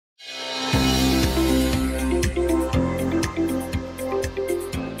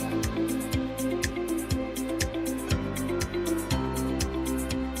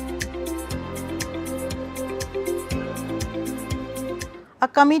a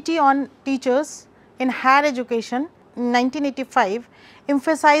committee on teachers in higher education in 1985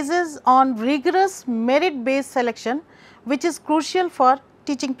 emphasizes on rigorous merit based selection, which is crucial for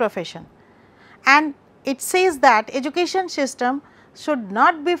teaching profession. And it says that education system should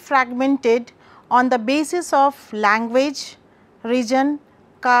not be fragmented on the basis of language, region,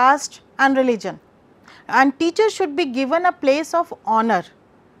 caste and religion, and teachers should be given a place of honor.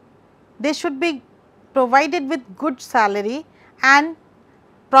 They should be provided with good salary and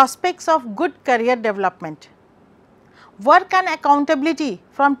prospects of good career development. Work and accountability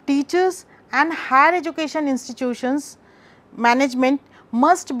from teachers and higher education institutions management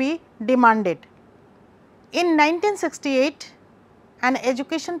must be demanded. In 1968, an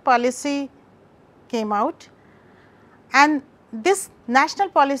education policy came out, and this national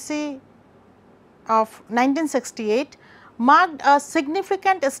policy of 1968 marked a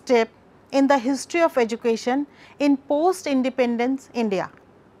significant step in the history of education in post-independence India.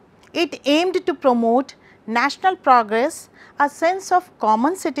 It aimed to promote national progress, a sense of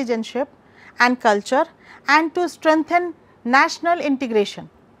common citizenship and culture, and to strengthen national integration.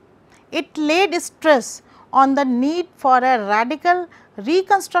 It laid stress on the need for a radical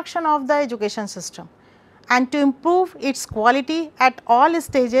reconstruction of the education system and to improve its quality at all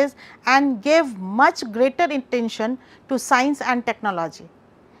stages, and gave much greater attention to science and technology,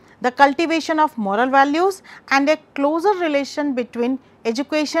 the cultivation of moral values and a closer relation between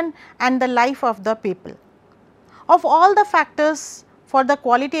education and the life of the people. Of all the factors for the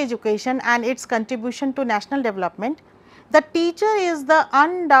quality education and its contribution to national development, the teacher is the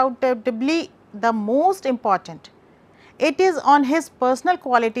undoubtedly the most important. It is on his personal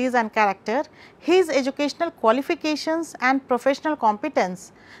qualities and character, his educational qualifications and professional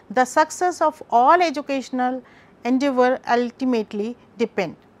competence, the success of all educational endeavor ultimately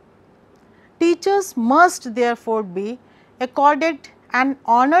depend. Teachers must therefore be accorded an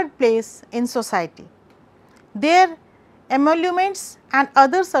honored place in society. Their emoluments and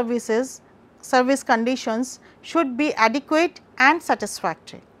other service conditions should be adequate and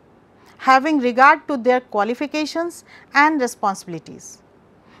satisfactory, having regard to their qualifications and responsibilities.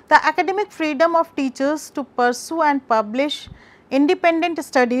 The academic freedom of teachers to pursue and publish independent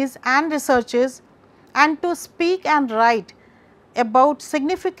studies and researches and to speak and write about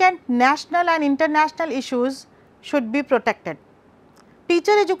significant national and international issues should be protected.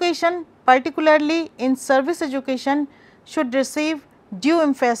 Teacher education, particularly in service education, should receive due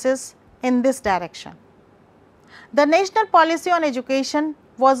emphasis in this direction. The national policy on education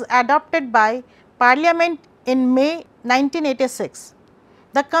was adopted by Parliament in May 1986.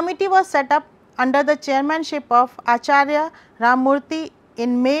 The committee was set up under the chairmanship of Acharya Ramamurthy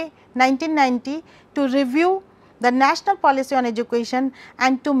in May 1990 to review the national policy on education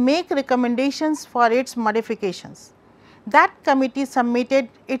and to make recommendations for its modifications. That committee submitted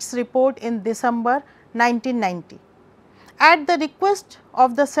its report in December 1990. At the request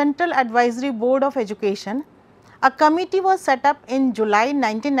of the Central Advisory Board of Education, a committee was set up in July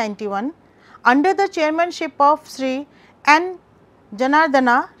 1991 under the chairmanship of Sri N.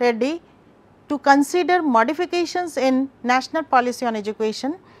 Janardana Reddy to consider modifications in national policy on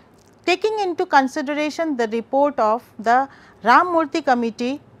education, taking into consideration the report of the Ramamurthy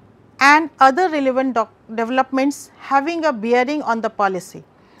committee and other relevant developments having a bearing on the policy,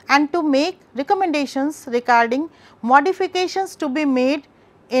 and to make recommendations regarding modifications to be made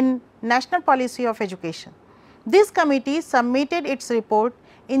in national policy of education. This committee submitted its report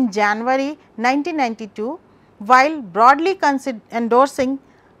in January 1992. While broadly endorsing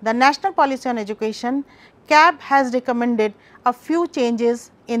the national policy on education, CAB has recommended a few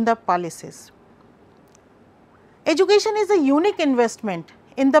changes in the policies. Education is a unique investment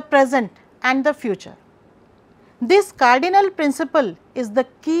in the present and the future. This cardinal principle is the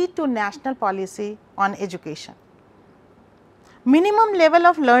key to national policy on education. Minimum level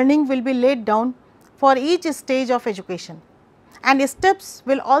of learning will be laid down for each stage of education, and steps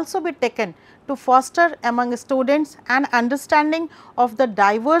will also be taken to foster among students an understanding of the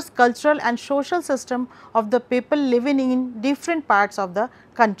diverse cultural and social system of the people living in different parts of the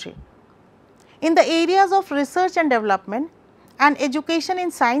country. In the areas of research and development and education in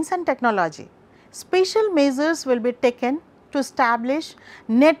science and technology, special measures will be taken to establish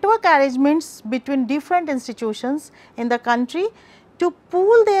network arrangements between different institutions in the country to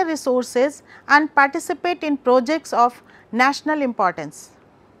pool their resources and participate in projects of national importance.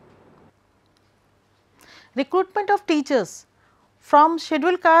 Recruitment of teachers from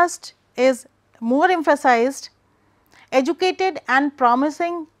scheduled caste is more emphasized. Educated and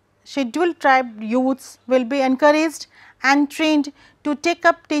promising scheduled tribe youths will be encouraged and trained to take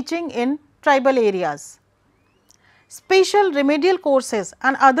up teaching in tribal areas. Special remedial courses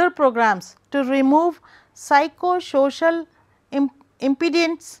and other programs to remove psychosocial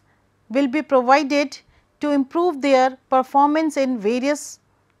impediments will be provided to improve their performance in various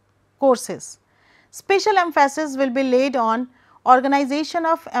courses. Special emphasis will be laid on organization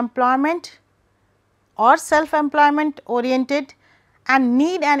of employment or self-employment oriented and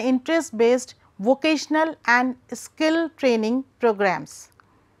need and interest based vocational and skill training programs.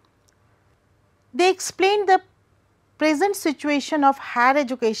 They explained the present situation of higher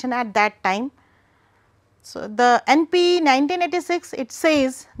education at that time. So, the NP 1986 it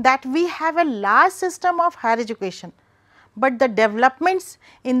says that we have a large system of higher education, but the developments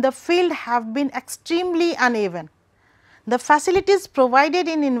in the field have been extremely uneven. The facilities provided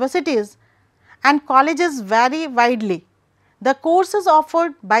in universities and colleges vary widely. The courses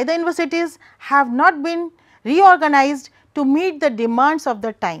offered by the universities have not been reorganized to meet the demands of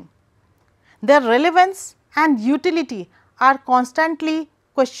the time. Their relevance and utility are constantly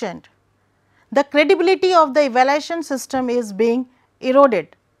questioned. The credibility of the evaluation system is being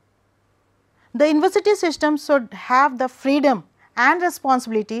eroded. The university system should have the freedom and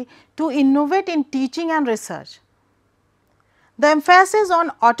responsibility to innovate in teaching and research. The emphasis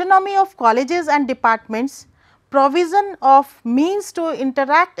on autonomy of colleges and departments, provision of means to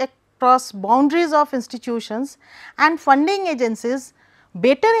interact across boundaries of institutions and funding agencies,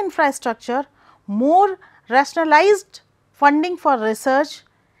 better infrastructure, more rationalized funding for research,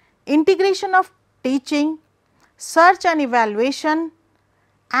 integration of teaching, search and evaluation,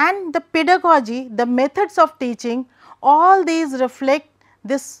 and the pedagogy, the methods of teaching, all these reflect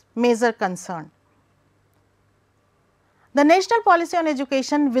this major concern. The National Policy on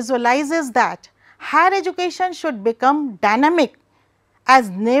Education visualizes that higher education should become dynamic as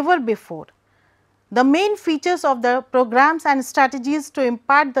never before. The main features of the programs and strategies to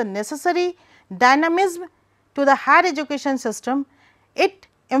impart the necessary dynamism to the higher education system, it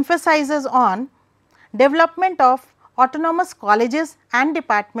emphasizes on development of autonomous colleges and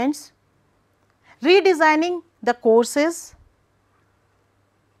departments, redesigning the courses,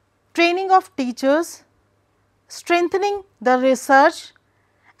 training of teachers, strengthening the research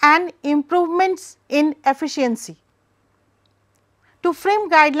and improvements in efficiency. To frame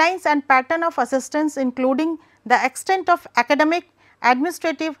guidelines and pattern of assistance including the extent of academic,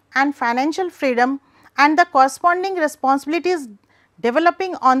 administrative and financial freedom and the corresponding responsibilities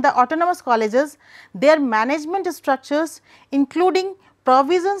developing on the autonomous colleges, their management structures including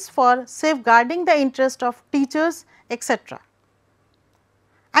provisions for safeguarding the interest of teachers, etc.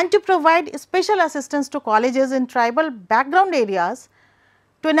 And to provide special assistance to colleges in tribal background areas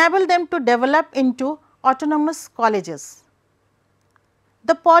to enable them to develop into autonomous colleges.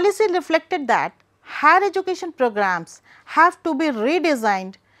 The policy reflected that higher education programs have to be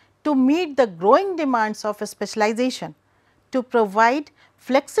redesigned to meet the growing demands of specialization, to provide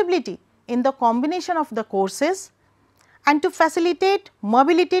flexibility in the combination of the courses and to facilitate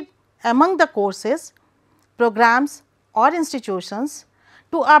mobility among the courses, programs or institutions,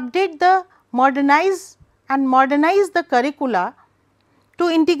 to update the modernize the curricula, to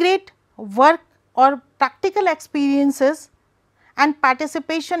integrate work or practical experiences and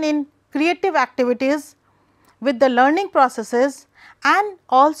participation in creative activities with the learning processes, and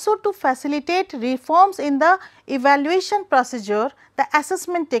also to facilitate reforms in the evaluation procedure, the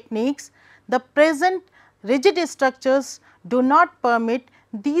assessment techniques. The present rigid structures do not permit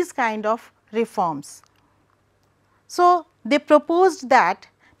these kind of reforms. So, they proposed that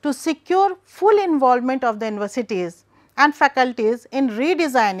to secure full involvement of the universities and faculties in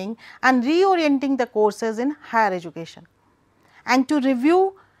redesigning and reorienting the courses in higher education, and to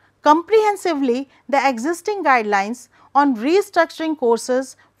review comprehensively the existing guidelines on restructuring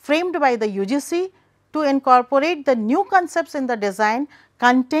courses framed by the UGC to incorporate the new concepts in the design,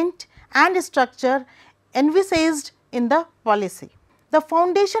 content and structure envisaged in the policy. The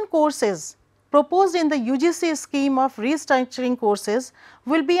foundation courses proposed in the UGC scheme of restructuring courses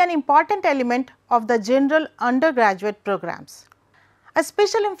will be an important element of the general undergraduate programs. A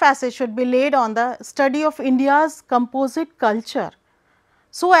special emphasis should be laid on the study of India's composite culture,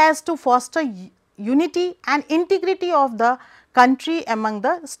 so as to foster unity and integrity of the country among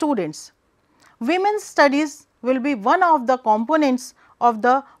the students. Women's studies will be one of the components of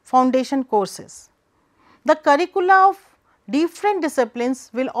the foundation courses. The curricula of different disciplines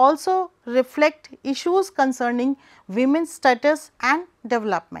will also reflect issues concerning women's status and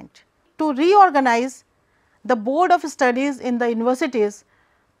development. To reorganize the board of studies in the universities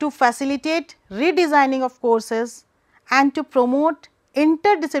to facilitate redesigning of courses and to promote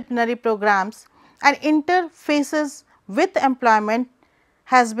interdisciplinary programs and interfaces with employment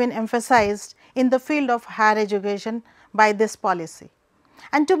has been emphasized in the field of higher education by this policy,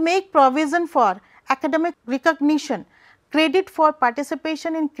 and to make provision for academic recognition, credit for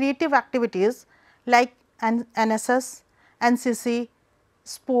participation in creative activities like NSS, NCC,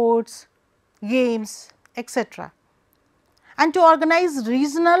 sports, games, etc., and to organize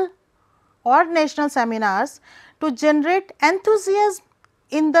regional or national seminars to generate enthusiasm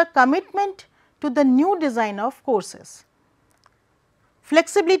in the commitment to the new design of courses.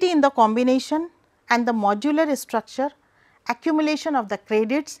 Flexibility in the combination and the modular structure, accumulation of the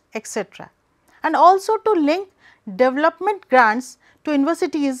credits, etc., and also to link development grants to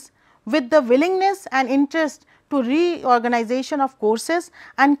universities with the willingness and interest to reorganization of courses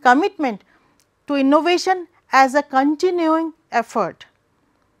and commitment to innovation as a continuing effort.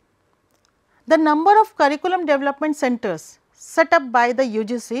 The number of curriculum development centers set up by the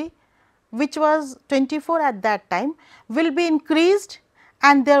UGC, which was 24 at that time, will be increased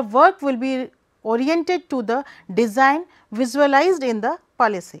and their work will be oriented to the design visualized in the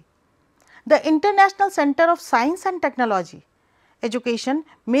policy. The International Center of Science and Technology Education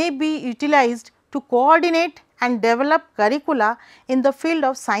may be utilized to coordinate and develop curricula in the field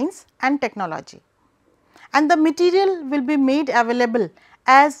of science and technology, and the material will be made available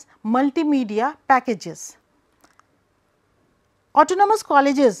as multimedia packages. Autonomous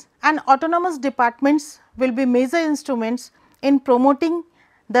colleges and autonomous departments will be major instruments in promoting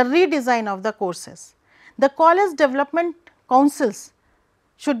the redesign of the courses. The college development councils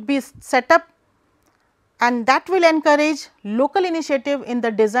should be set up, and that will encourage local initiative in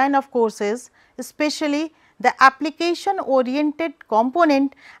the design of courses, especially the application oriented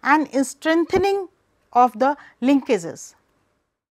component and strengthening of the linkages.